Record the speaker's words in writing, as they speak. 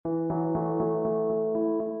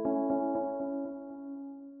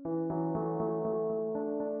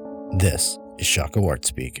This is Shaka Wart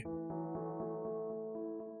Speak.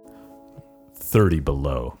 30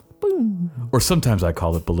 below. Boom. Or sometimes I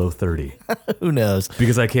call it below 30. Who knows?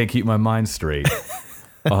 Because I can't keep my mind straight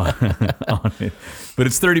on it. But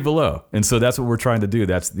it's 30 below. And so that's what we're trying to do.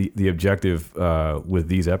 That's the objective with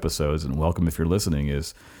these episodes. And welcome if you're listening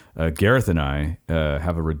is Gareth and I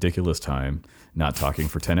have a ridiculous time not talking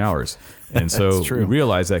for 10 hours. And so we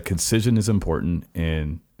realize that concision is important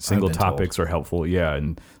and single topics are helpful. Yeah.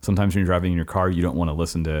 And sometimes when you're driving in your car, you don't want to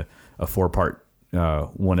listen to a 4-part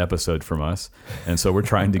one episode from us. And so we're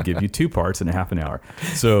trying to give you 2 parts in a half an hour.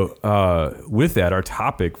 So with that, our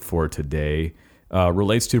topic for today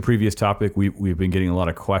relates to a previous topic. We've been getting a lot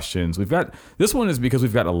of questions. This one is because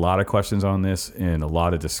we've got a lot of questions on this and a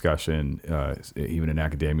lot of discussion, even in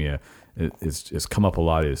academia. It's come up a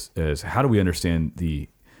lot is how do we understand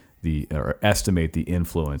or estimate the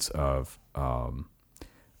influence of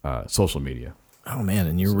social media? Oh man,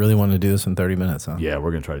 and you really want to do this in 30 minutes, huh? Yeah, we're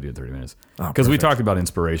going to try to do it in 30 minutes. Because we talked about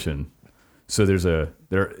inspiration. So there's some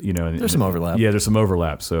overlap. Yeah, there's some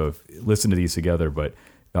overlap. So listen to these together, but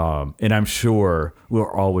and I'm sure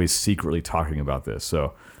we're always secretly talking about this.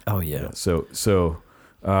 So where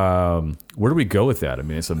do we go with that? I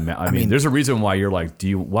mean, I mean, there's a reason why you're like,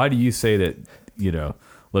 why do you say that,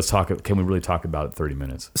 let's talk, can we really talk about it 30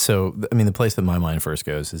 minutes? So, I mean, the place that my mind first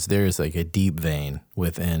goes is there is like a deep vein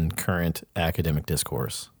within current academic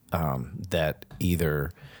discourse that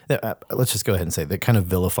let's just go ahead and say that kind of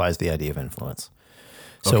vilifies the idea of influence.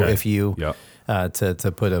 So if you,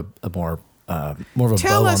 to put a more of a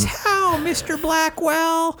Tell bow us on, how, Mr.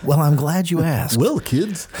 Blackwell. Well, I'm glad you asked. Well,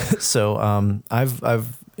 kids. So I've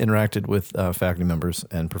interacted with faculty members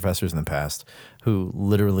and professors in the past who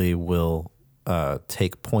literally will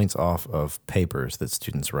take points off of papers that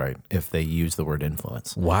students write if they use the word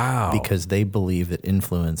influence. Wow. Because they believe that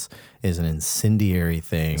influence is an incendiary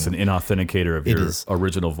thing. It's an inauthenticator of your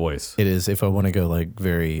original voice. It is, if I want to go like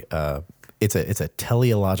very, it's a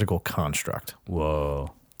teleological construct.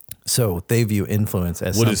 Whoa. So they view influence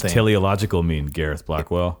as what something. What does teleological mean, Gareth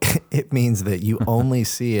Blackwell? It means that you only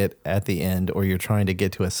see it at the end, or you're trying to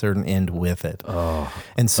get to a certain end with it. Oh,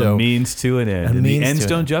 and so a means to an end. And the ends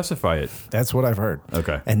don't justify it. That's what I've heard.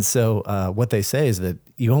 Okay. And so what they say is that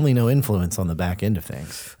you only know influence on the back end of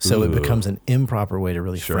things. So it becomes an improper way to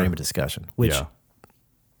really frame a discussion, which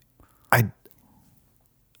I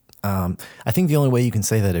think the only way you can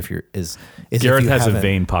say that is Gareth if you has a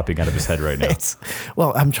vein popping out of his head right now.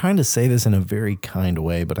 Well, I'm trying to say this in a very kind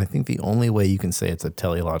way, but I think the only way you can say it's a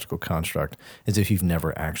teleological construct is if you've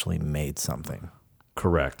never actually made something.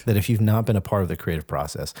 Correct. That if you've not been a part of the creative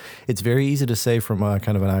process. It's very easy to say from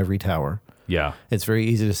kind of an ivory tower. Yeah. It's very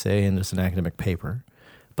easy to say in just an academic paper,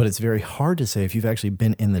 but it's very hard to say if you've actually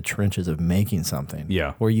been in the trenches of making something.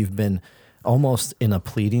 Yeah. Where you've been almost in a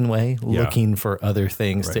pleading way, looking for other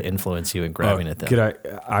things to influence you and grabbing at them.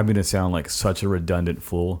 I'm going to sound like such a redundant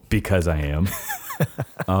fool because I am.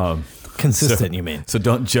 Consistent, you mean? So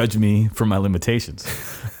don't judge me for my limitations.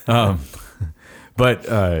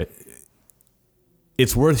 But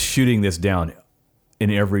it's worth shooting this down in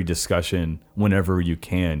every discussion whenever you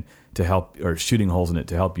can to help, or shooting holes in it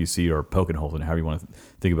to help you see, or poking holes in it, however you want to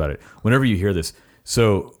think about it. Whenever you hear this.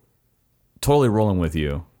 So totally rolling with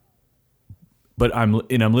you. But I'm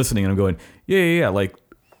listening and I'm going, yeah. Like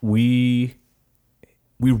we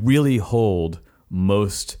really hold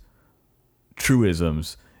most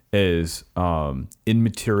truisms as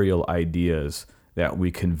immaterial ideas that we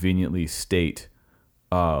conveniently state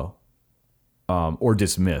or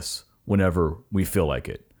dismiss whenever we feel like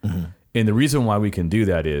it. Mm-hmm. And the reason why we can do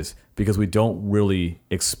that is because we don't really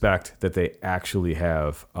expect that they actually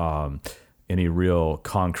have any real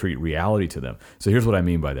concrete reality to them. So here's what I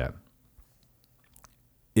mean by that.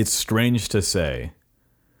 It's strange to say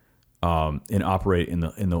and operate in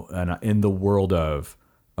the world of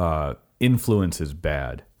influence is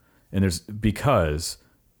bad, and because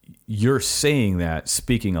you're saying that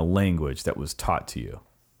speaking a language that was taught to you.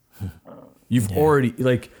 You've already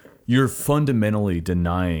you're fundamentally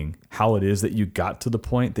denying how it is that you got to the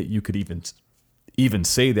point that you could even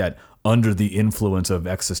say that under the influence of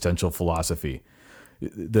existential philosophy.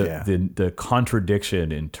 The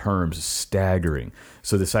contradiction in terms is staggering.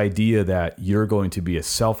 So this idea that you're going to be a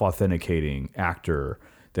self-authenticating actor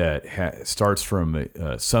that starts from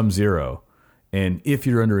sum zero, and if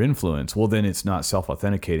you're under influence, well, then it's not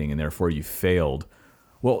self-authenticating, and therefore you failed.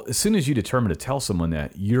 Well, as soon as you determine to tell someone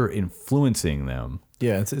that you're influencing them.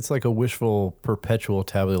 Yeah, it's like a wishful perpetual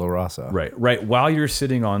tabula rasa. Right. While you're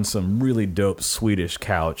sitting on some really dope Swedish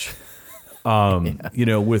couch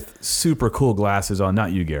with super cool glasses on.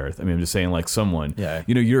 Not you, Gareth. I mean, I'm just saying, like someone. Yeah.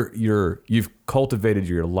 You've cultivated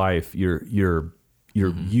your life. You're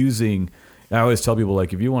using. I always tell people,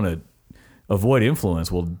 like, if you want to avoid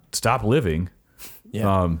influence, well, stop living.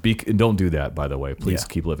 Yeah. And don't do that, by the way. Please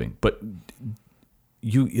keep living. But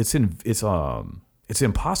it's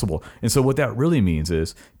impossible. And so what that really means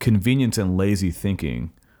is convenience and lazy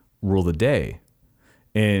thinking rule the day,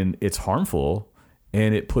 and it's harmful,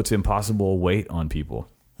 and it puts impossible weight on people.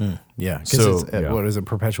 Yeah, because So, what is it?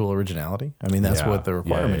 Perpetual originality. I mean, that's what the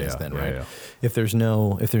requirement is then, right? Yeah. If there's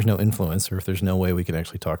no influence, or if there's no way we can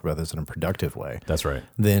actually talk about this in a productive way, That's right.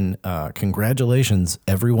 then congratulations,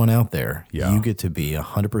 everyone out there. Yeah. You get to be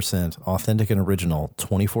 100% authentic and original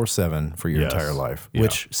 24/7 for your Yes. entire life, Yeah.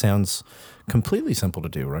 which sounds completely simple to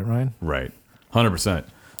do, right, Ryan? Right, 100%.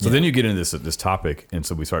 So then you get into this topic, and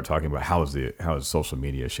so we start talking about how is social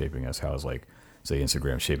media shaping us? How is, like, say,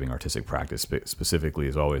 Instagram shaping artistic practice? Specifically,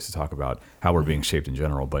 is always to talk about how we're being shaped in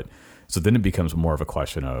general. But so then it becomes more of a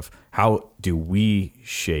question of how do we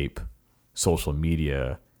shape social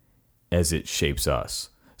media as it shapes us?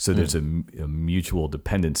 So there's a mutual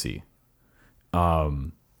dependency.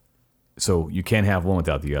 So you can't have one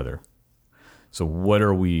without the other. So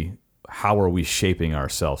how are we shaping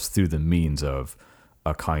ourselves through the means of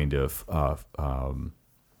a kind of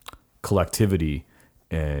collectivity,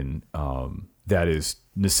 and that is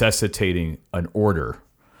necessitating an order.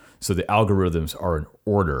 So the algorithms are an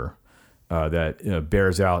order that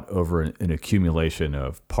bears out over an accumulation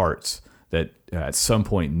of parts that at some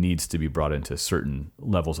point needs to be brought into certain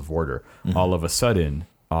levels of order. Mm-hmm. All of a sudden,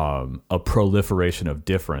 a proliferation of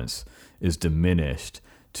difference is diminished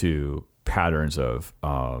to patterns of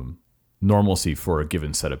normalcy for a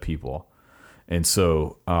given set of people. And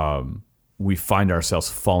so we find ourselves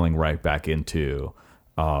falling right back into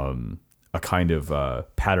a kind of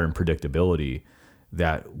pattern predictability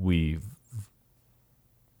that we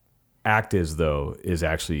act as though is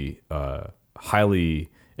actually highly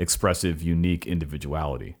expressive, unique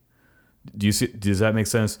individuality. Does that make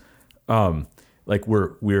sense? Like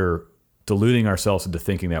we're deluding ourselves into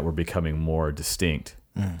thinking that we're becoming more distinct.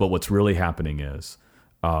 But what's really happening is,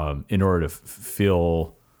 in order to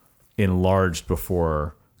feel enlarged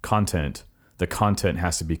before content, the content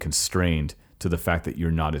has to be constrained to the fact that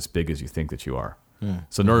you're not as big as you think that you are.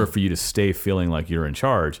 So in order for you to stay feeling like you're in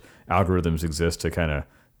charge, algorithms exist to kind of,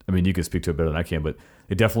 I mean, you can speak to it better than I can, but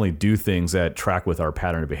they definitely do things that track with our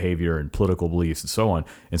pattern of behavior and political beliefs and so on.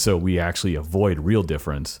 And so we actually avoid real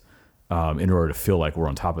difference in order to feel like we're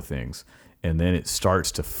on top of things. And then it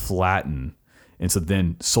starts to flatten. And so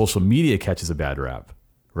then social media catches a bad rap,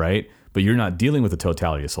 right? But you're not dealing with the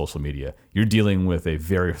totality of social media. You're dealing with a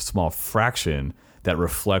very small fraction that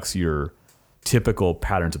reflects your typical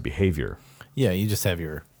patterns of behavior. Yeah, you just have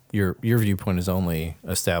your viewpoint is only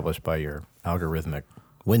established by your algorithmic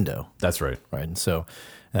window. That's right. Right. And so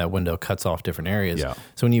that window cuts off different areas. Yeah.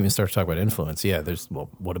 So when you even start to talk about influence,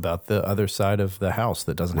 what about the other side of the house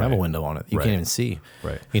that doesn't have a window on it? You can't even see.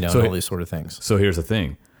 Right. So, all these sort of things. So here's the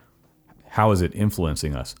thing. How is it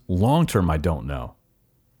influencing us? Long term, I don't know.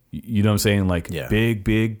 You know what I'm saying? Like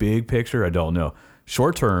big picture, I don't know.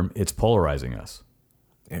 Short term, it's polarizing us.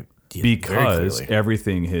 Because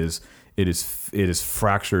everything it is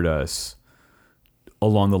fractured us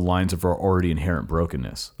along the lines of our already inherent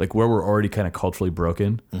brokenness. Like where we're already kind of culturally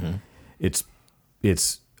broken, it's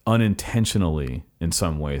unintentionally in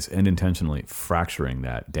some ways and intentionally fracturing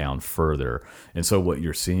that down further. And so what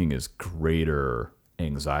you're seeing is greater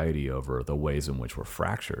anxiety over the ways in which we're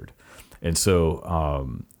fractured. And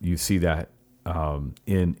so you see that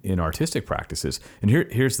in artistic practices. And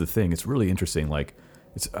here's the thing. It's really interesting. Like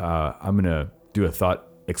I'm going to do a thought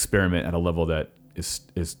experiment at a level that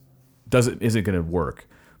isn't going to work,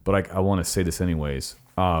 but I want to say this anyways.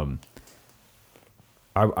 I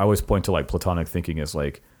always point to like Platonic thinking as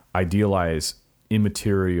like idealize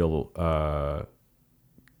immaterial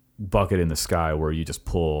bucket in the sky where you just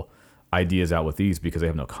pull ideas out with ease because they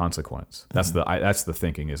have no consequence. That's the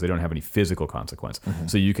thinking is they don't have any physical consequence.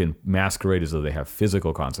 So you can masquerade as though they have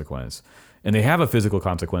physical consequence, and they have a physical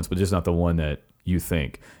consequence, but just not the one that you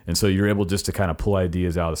think. And so you're able just to kind of pull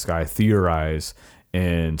ideas out of the sky, theorize,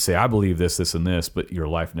 and say, I believe this, this, and this, but your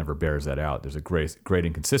life never bears that out. There's a great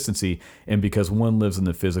inconsistency. And because one lives in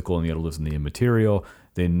the physical and the other lives in the immaterial,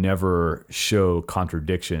 they never show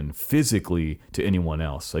contradiction physically to anyone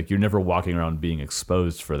else. Like you're never walking around being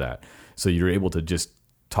exposed for that. So you're able to just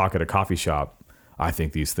talk at a coffee shop, I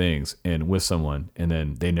think these things, and with someone, and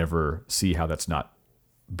then they never see how that's not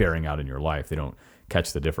bearing out in your life. They don't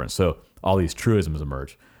catch the difference. So all these truisms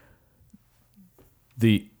emerge.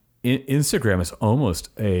 The Instagram is almost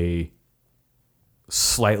a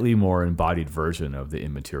slightly more embodied version of the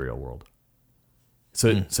immaterial world.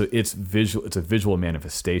 So it's visual. It's a visual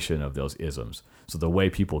manifestation of those isms. So the way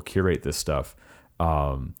people curate this stuff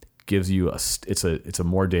gives you it's a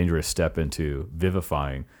more dangerous step into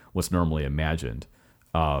vivifying what's normally imagined,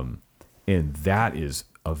 and that is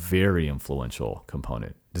a very influential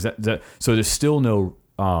component. So there's still no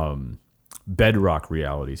bedrock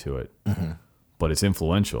reality to it, but it's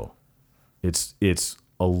influential. It's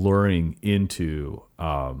alluring into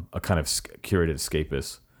a kind of curated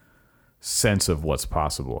escapist sense of what's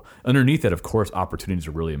possible. Underneath that, of course, opportunities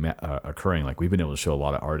are really occurring. Like we've been able to show a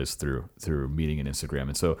lot of artists through Meeting and Instagram,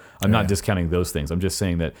 and so I'm not discounting those things. I'm just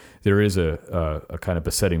saying that there is a kind of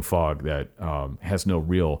besetting fog that has no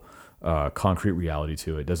real concrete reality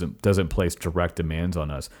to it. Doesn't place direct demands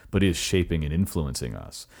on us, but is shaping and influencing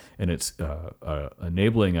us, and it's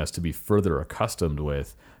enabling us to be further accustomed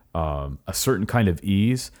with a certain kind of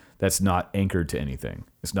ease that's not anchored to anything.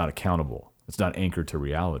 It's not accountable. It's not anchored to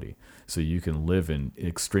reality. So you can live in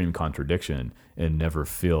extreme contradiction and never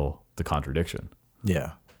feel the contradiction.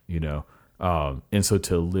 Yeah. You know? And so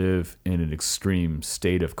to live in an extreme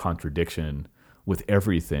state of contradiction with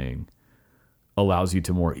everything allows you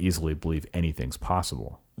to more easily believe anything's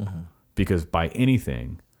possible. Because by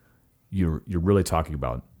anything, you're really talking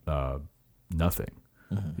about nothing.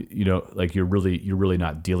 You know, like you're really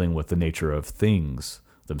not dealing with the nature of things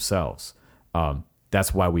themselves.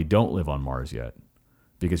 That's why we don't live on Mars yet,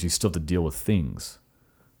 because you still have to deal with things,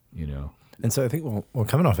 you know. And so I think, well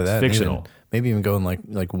coming off of that, fictional. Maybe even going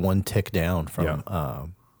like one tick down from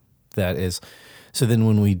that is, so then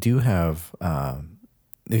when we do have,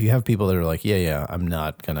 if you have people that are like, yeah, I'm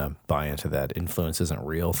not going to buy into that influence isn't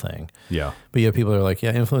real thing. Yeah. But you have people that are like,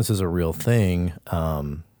 yeah, influence is a real thing.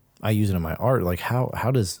 I use it in my art. Like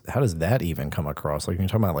how does that even come across? Like when you're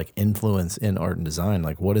talking about like influence in art and design,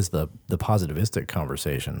 like what is the positivistic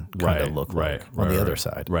conversation kind of look like on the other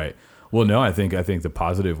side? Right. Well, no, I think the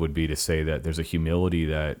positive would be to say that there's a humility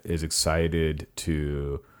that is excited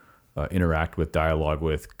to interact with, dialogue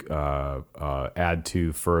with, add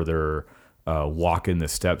to, further walk in the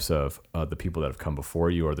steps of the people that have come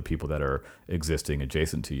before you or the people that are existing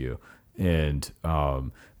adjacent to you. And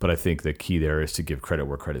but I think the key there is to give credit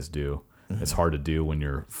where credit's due. It's hard to do when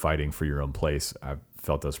you're fighting for your own place. I've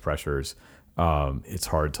felt those pressures. It's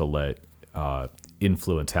hard to let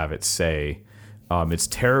influence have its say. It's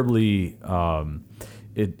terribly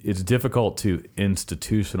it's difficult to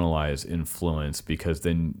institutionalize influence because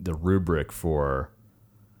then the rubric for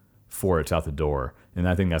it's out the door. And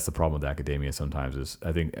I think that's the problem with academia sometimes is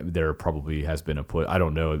I think there probably has been I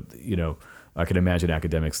don't know, you know, I can imagine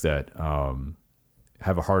academics that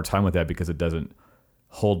have a hard time with that because it doesn't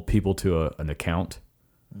hold people to an account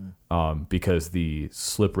because the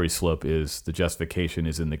slippery slope is the justification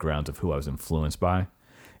is in the grounds of who I was influenced by,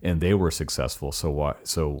 and they were successful.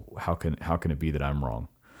 So how can it be that I'm wrong?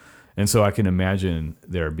 And so I can imagine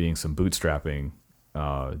there being some bootstrapping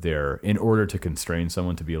there in order to constrain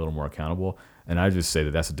someone to be a little more accountable. And I just say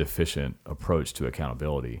that that's a deficient approach to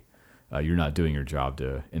accountability. You're not doing your job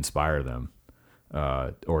to inspire them.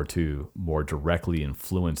 Or to more directly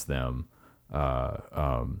influence them in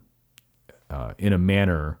a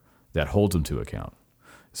manner that holds them to account.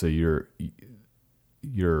 So you're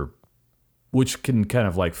which can kind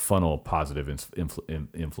of like funnel positive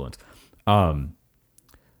influence.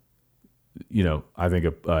 You know, I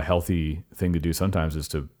think a healthy thing to do sometimes is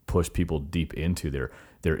to push people deep into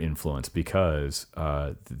their influence because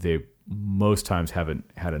they most times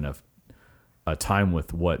haven't had enough time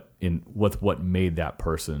with what made that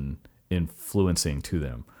person influencing to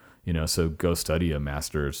them, you know. So go study a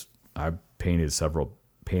master's. I painted several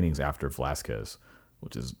paintings after Velázquez,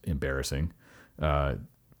 which is embarrassing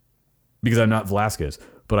because I'm not Velázquez,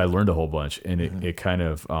 but I learned a whole bunch, and it kind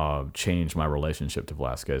of changed my relationship to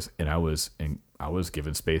Velázquez, and I was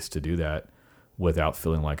given space to do that without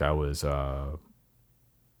feeling like I was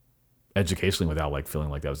educationally, without like feeling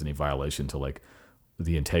like that was any violation to like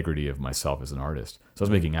the integrity of myself as an artist. So I was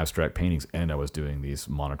making abstract paintings and I was doing these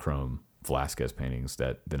monochrome Velázquez paintings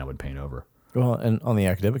that then I would paint over. Well, and on the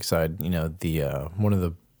academic side, you know, the one of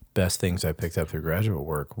the best things I picked up through graduate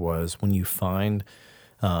work was when you find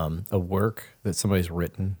a work that somebody's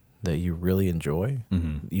written that you really enjoy,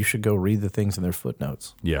 you should go read the things in their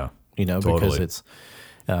footnotes. Yeah. You know, totally. because it's,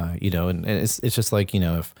 you know, and it's just like, you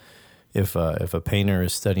know, if a painter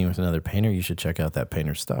is studying with another painter, you should check out that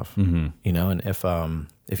painter's stuff. You know, and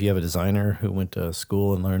if you have a designer who went to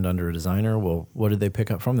school and learned under a designer, well, what did they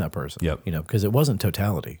pick up from that person? Yep. You know, because it wasn't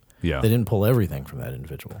totality. Yeah. They didn't pull everything from that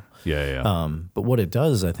individual. Yeah. But what it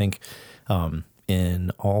does, I think,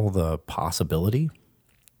 in all the possibility,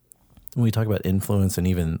 when we talk about influence and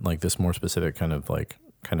even like this more specific kind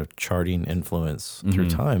of charting influence through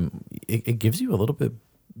time, it gives you a little bit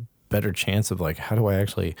better chance of like, how do I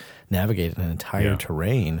actually navigate an entire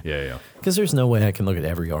terrain? Yeah. Because there's no way I can look at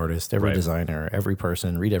every artist, every Right. designer, every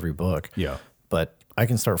person, read every book. Yeah. But I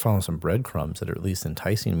can start following some breadcrumbs that are at least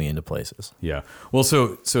enticing me into places. Yeah. Well,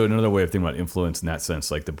 so another way of thinking about influence in that sense,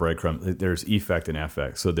 like the breadcrumb, there's effect and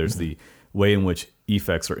affect. So there's the way in which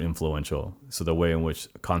effects are influential. So the way in which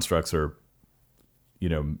constructs are,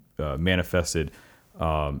 manifested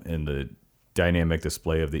in the dynamic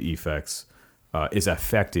display of the effects is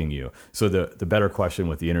affecting you. So the better question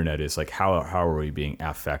with the internet is like, how are we being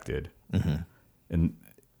affected? And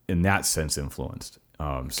in that sense, influenced.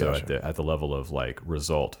 So Gotcha. at the level of like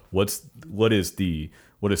result, what is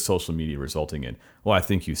social media resulting in? Well, I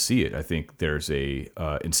think you see it. I think there's a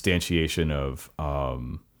instantiation of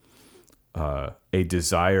a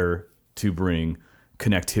desire to bring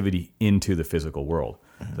connectivity into the physical world.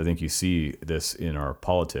 I think you see this in our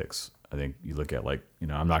politics. I think you look at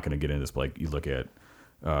I'm not going to get into this, but like you look at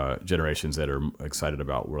generations that are excited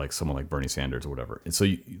about like someone like Bernie Sanders or whatever. And so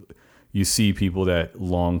you see people that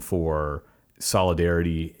long for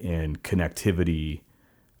solidarity and connectivity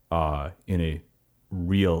in a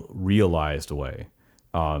realized way.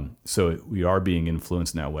 So we are being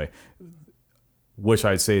influenced in that way, which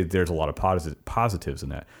I'd say there's a lot of positives in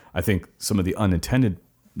that. I think some of the unintended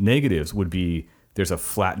negatives would be there's a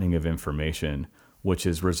flattening of information, which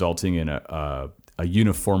is resulting in a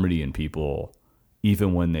uniformity in people,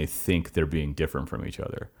 even when they think they're being different from each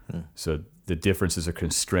other. So the differences are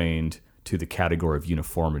constrained to the category of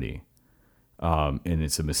uniformity. And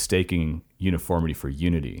it's a mistaking uniformity for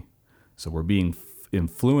unity. So we're being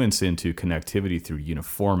influenced into connectivity through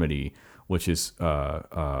uniformity, which is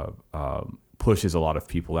pushes a lot of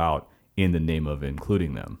people out in the name of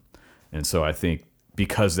including them. And so I think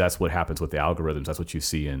because that's what happens with the algorithms, that's what you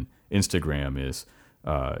see in Instagram is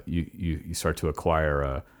you start to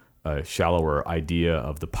acquire a shallower idea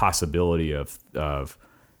of the possibility of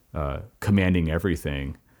commanding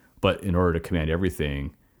everything. But in order to command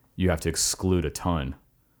everything, you have to exclude a ton.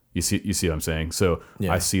 You see what I'm saying? So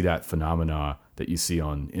Yeah. I see that phenomena that you see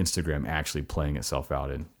on Instagram actually playing itself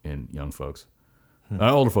out in young folks.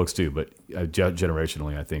 Older folks too, but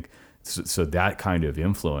generationally, I think. So that kind of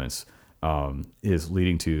influence is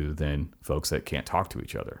leading to then folks that can't talk to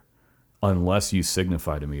each other unless you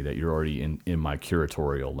signify to me that you're already in my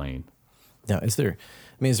curatorial lane. Now, is there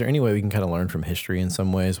any way we can kind of learn from history in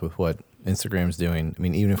some ways with what Instagram's doing? I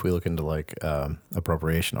mean, even if we look into like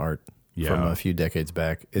appropriation art from a few decades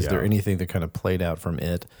back, is there anything that kind of played out from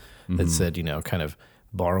it that said, kind of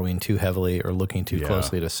borrowing too heavily or looking too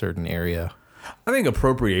closely at a certain area? I think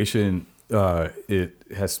appropriation,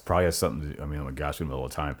 it probably has something to do, oh my gosh, in the middle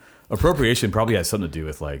of time. Appropriation probably has something to do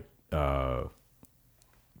with like the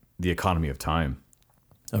economy of time.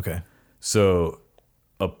 Okay. So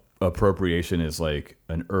appropriation is like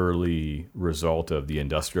an early result of the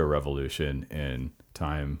Industrial Revolution and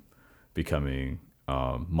time becoming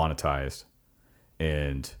monetized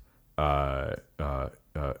and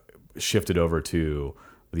shifted over to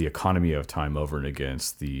the economy of time over and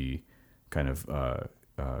against the kind of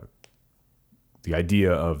the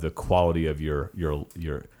idea of the quality of your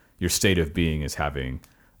state of being as having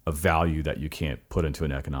a value that you can't put into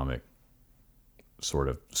an economic sort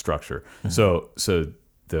of structure. So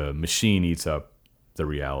the machine eats up the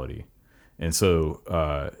reality. And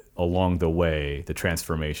so along the way, the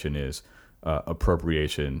transformation is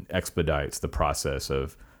appropriation expedites the process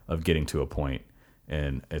of getting to a point,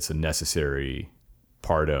 and it's a necessary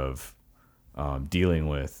part of dealing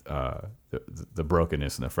with the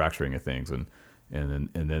brokenness and the fracturing of things, and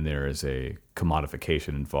then there is a commodification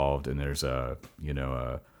involved, and there's a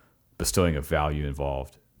bestowing of value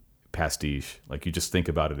involved, pastiche. Like you just think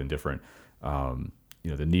about it in different,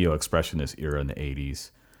 the neo-expressionist era in the 80s.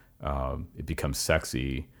 It becomes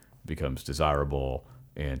sexy, it becomes desirable,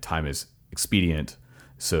 and time is expedient.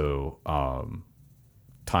 So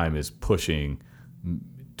time is pushing,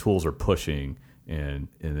 tools are pushing, and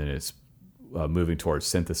then it's moving towards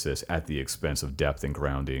synthesis at the expense of depth and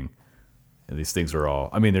grounding. And these things are all,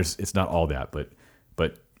 it's not all that, but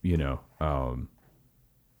we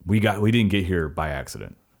didn't get here by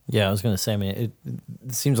accident. Yeah, I was going to say, it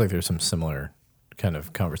seems like there's some similar kind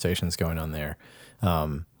of conversations going on there.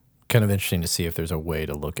 Kind of interesting to see if there's a way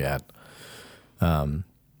to look at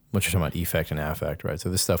what you're talking about, effect and affect, right? So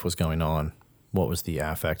this stuff was going on. What was the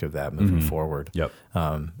affect of that moving forward? Yep.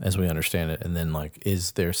 As we understand it, and then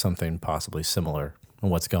is there something possibly similar in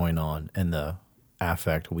what's going on and the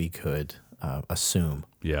affect we could assume?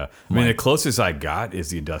 Yeah. The closest I got is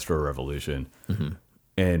the Industrial Revolution.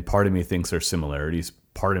 And part of me thinks there's similarities.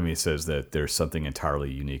 Part of me says that there's something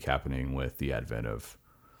entirely unique happening with the advent of,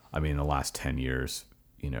 the last 10 years,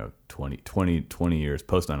 20 years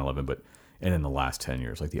post 9/11, and in the last 10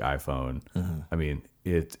 years, like the iPhone.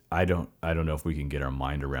 I don't know if we can get our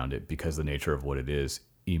mind around it, because the nature of what it is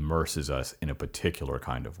immerses us in a particular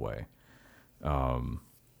kind of way.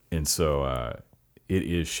 And so it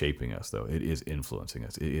is shaping us, though. It is influencing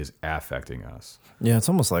us. It is affecting us. Yeah, it's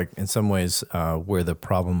almost like, in some ways, where the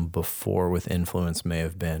problem before with influence may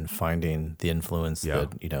have been finding the influence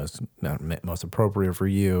that is most appropriate for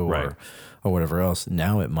you, Right. or whatever else.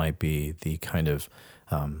 Now it might be the kind of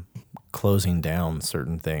closing down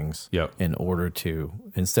certain things Yep. in order to,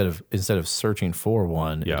 instead of searching for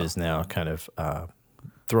one, Yeah. it is now kind of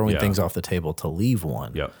throwing things off the table to leave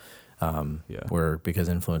one. Yep. Where, because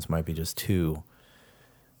influence might be just too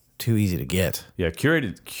easy to get. Yeah,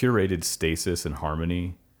 curated stasis and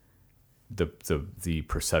harmony, the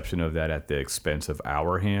perception of that at the expense of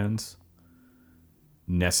our hands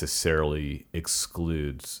necessarily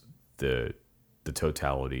excludes the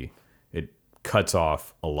totality. It cuts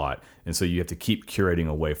off a lot. And so you have to keep curating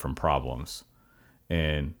away from problems.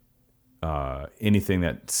 And anything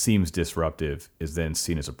that seems disruptive is then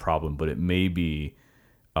seen as a problem, but it may be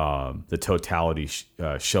the totality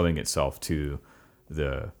showing itself to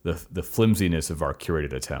the flimsiness of our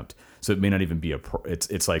curated attempt. So it may not even be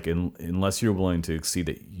it's like, unless you're willing to see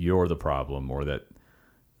that you're the problem, or that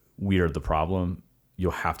we are the problem,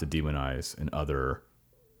 you'll have to demonize and other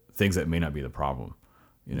things that may not be the problem,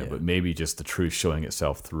 but maybe just the truth showing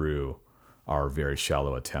itself through our very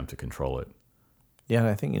shallow attempt to control it. Yeah, and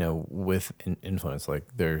I think, with influence, like,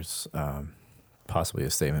 there's possibly a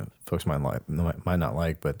statement folks might not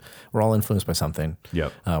like, but we're all influenced by something.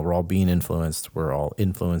 Yep. We're all being influenced. We're all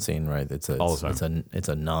influencing, right? All the time. It's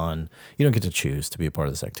a non. You don't get to choose to be a part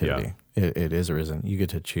of this activity. Yeah. It is or isn't. You get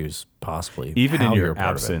to choose possibly. Even how in you're your a part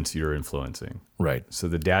of it. absence, you're influencing. Right. So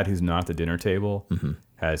the dad who's not at the dinner table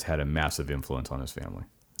has had a massive influence on his family.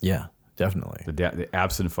 Yeah, definitely. The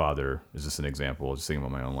absent father is just an example. Just thinking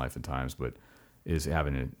about my own life at times, but has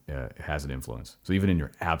an influence. So even in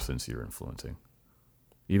your absence, you're influencing.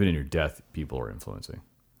 Even in your death, people are influencing.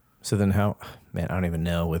 So then how, man, I don't even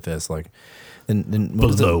know with this, like, then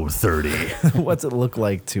Below 30. what's it look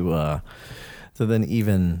like to then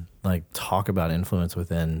even, like, talk about influence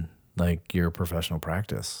within, like, your professional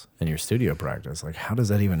practice and your studio practice? Like, how does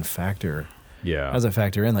that even factor? Yeah. How does that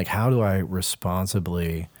factor in? Like, how do I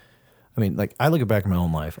responsibly, like, I look back at my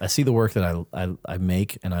own life. I see the work that I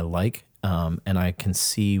make and I like, and I can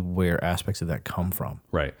see where aspects of that come from.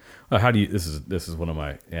 Right. How do you? This is one of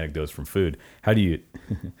my anecdotes from food. How do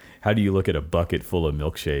you look at a bucket full of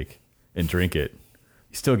milkshake and drink it?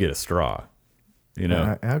 You still get a straw.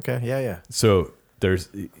 Okay. Yeah. So there's.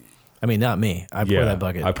 Not me. I pour that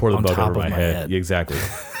bucket. I pour the on bucket top over of my head. Yeah, exactly.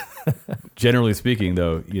 Generally speaking,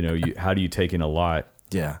 though, how do you take in a lot?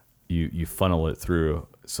 Yeah. You funnel it through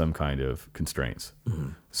some kind of constraints. Mm-hmm.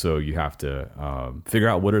 So you have to figure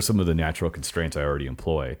out what are some of the natural constraints I already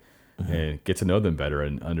employ, and get to know them better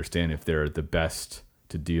and understand if they're the best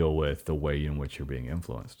to deal with the way in which you're being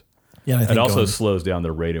influenced. Yeah, I think it also slows down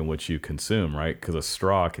the rate in which you consume, right? Because a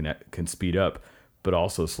straw can speed up, but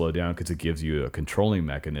also slow down because it gives you a controlling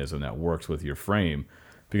mechanism that works with your frame.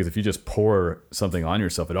 Because if you just pour something on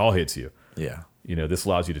yourself, it all hits you. Yeah. This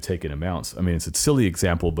allows you to take in amounts. It's a silly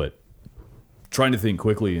example, but trying to think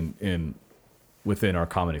quickly and within our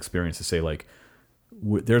common experience to say, like,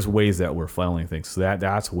 there's ways that we're funneling things. So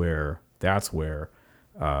that's where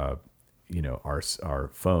our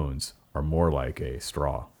phones are more like a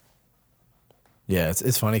straw. Yeah,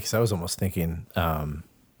 it's funny because I was almost thinking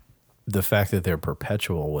the fact that they're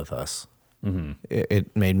perpetual with us. Mm-hmm.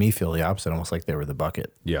 It made me feel the opposite, almost like they were the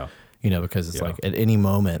bucket. Yeah. Because it's like at any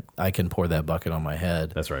moment I can pour that bucket on my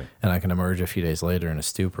head. That's right. And I can emerge a few days later in a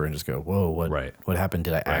stupor and just go, whoa, what happened?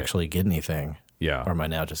 Did I actually get anything? Yeah. Or am I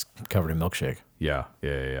now just covered in milkshake? Yeah.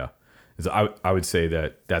 So I would say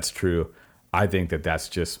that that's true. I think that's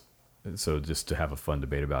just to have a fun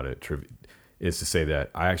debate about it, is to say that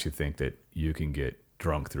I actually think that you can get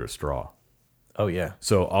drunk through a straw. Oh, yeah.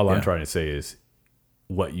 So all I'm trying to say is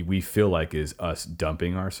what we feel like is us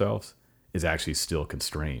dumping ourselves is actually still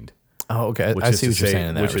constrained. Oh, okay. I see what you're saying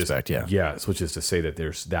in that respect, yeah. Yeah, which is to say that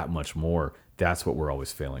there's that much more. That's what we're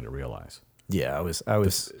always failing to realize. Yeah, I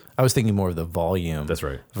was thinking more of the volume. That's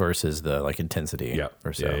right. Versus the, like, intensity. Yeah.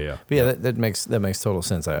 Or so. Yeah. But yeah, that makes total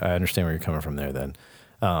sense. I understand where you're coming from there then.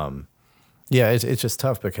 Yeah, it's just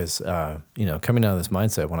tough because, coming out of this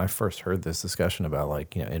mindset, when I first heard this discussion about,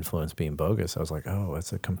 like, influence being bogus, I was like, oh,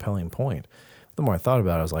 that's a compelling point. the more I thought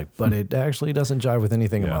about it, I was like, but it actually doesn't jive with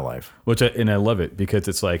anything in my life. And I love it because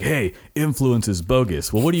it's like, hey, influence is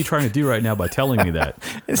bogus. Well, what are you trying to do right now by telling me that?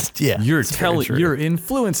 You're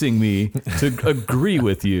influencing me to agree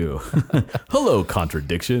with you. Hello,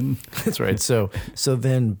 contradiction. That's right. So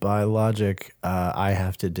then by logic, I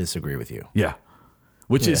have to disagree with you. Yeah.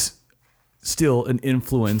 Which is still an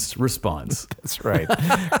influenced response. That's right.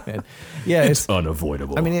 And it's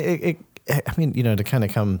unavoidable. I mean, to kind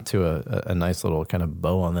of come to a nice little kind of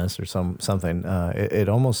bow on this or something, it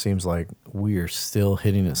almost seems like we're still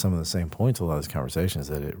hitting at some of the same points with a lot of these conversations,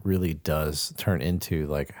 that it really does turn into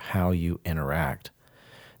like how you interact,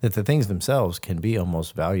 that the things themselves can be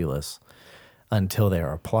almost valueless until they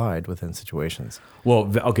are applied within situations.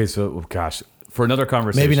 Well, okay, so gosh, for another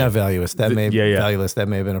conversation, maybe not valueless. That may valueless. That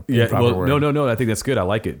may have been a improper word. No. I think that's good. I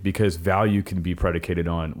like it because value can be predicated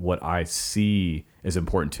on what I see as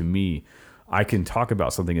important to me. I can talk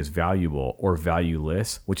about something as valuable or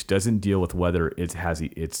valueless, which doesn't deal with whether it has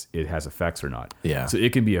effects or not. Yeah. So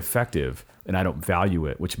it can be effective, and I don't value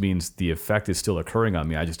it, which means the effect is still occurring on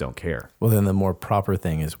me. I just don't care. Well, then the more proper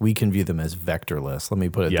thing is we can view them as vectorless. Let me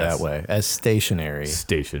put it that way, as stationary.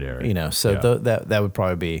 Stationary. So that would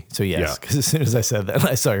probably be, so yes, because as soon as I said that,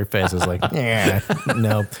 I saw your face. I was like, yeah,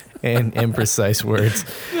 no, and imprecise words.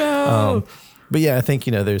 No. But yeah, I think,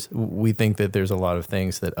 we think that there's a lot of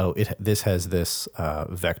things that, this has this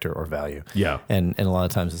vector or value. Yeah. And a lot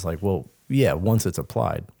of times it's like, well, yeah, once it's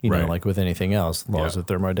applied, right. Like with anything else, laws of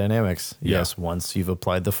thermodynamics. Yeah. Yes, once you've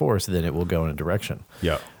applied the force, then it will go in a direction.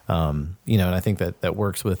 Yeah. And I think that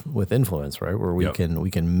works with influence, right? Where we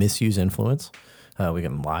can misuse influence, we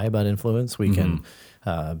can lie about influence, we can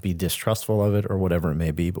be distrustful of it or whatever it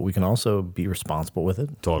may be, but we can also be responsible with it.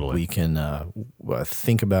 Totally. We can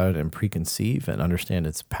think about it and preconceive and understand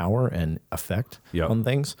its power and effect on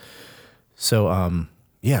things. So,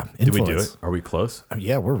 influence. Did we do it? Are we close?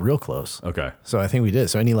 Yeah, we're real close. Okay. So I think we did.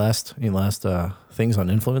 So any last things on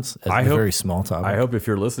influence as a very small topic? I hope if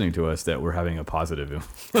you're listening to us that we're having a positive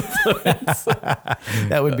influence.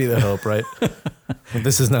 That would be the hope, right?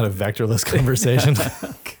 This is not a vectorless conversation.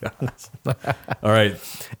 All right.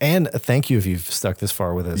 And thank you if you've stuck this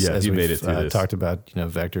far with us. Yeah, as you we've made it through this. Talked about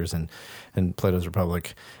vectors and Plato's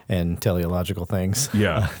Republic and teleological things.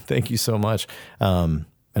 Yeah. Thank you so much.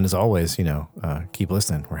 And as always, keep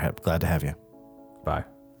listening. We're glad to have you. Bye.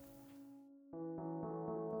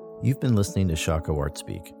 You've been listening to Shockoe Art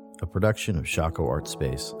Speak, a production of Shockoe Art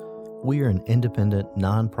Space. We are an independent,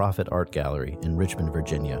 nonprofit art gallery in Richmond,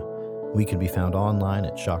 Virginia. We can be found online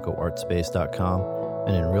at shockoeartspace.com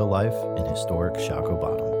and in real life in historic Shockoe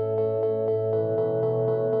Bottom.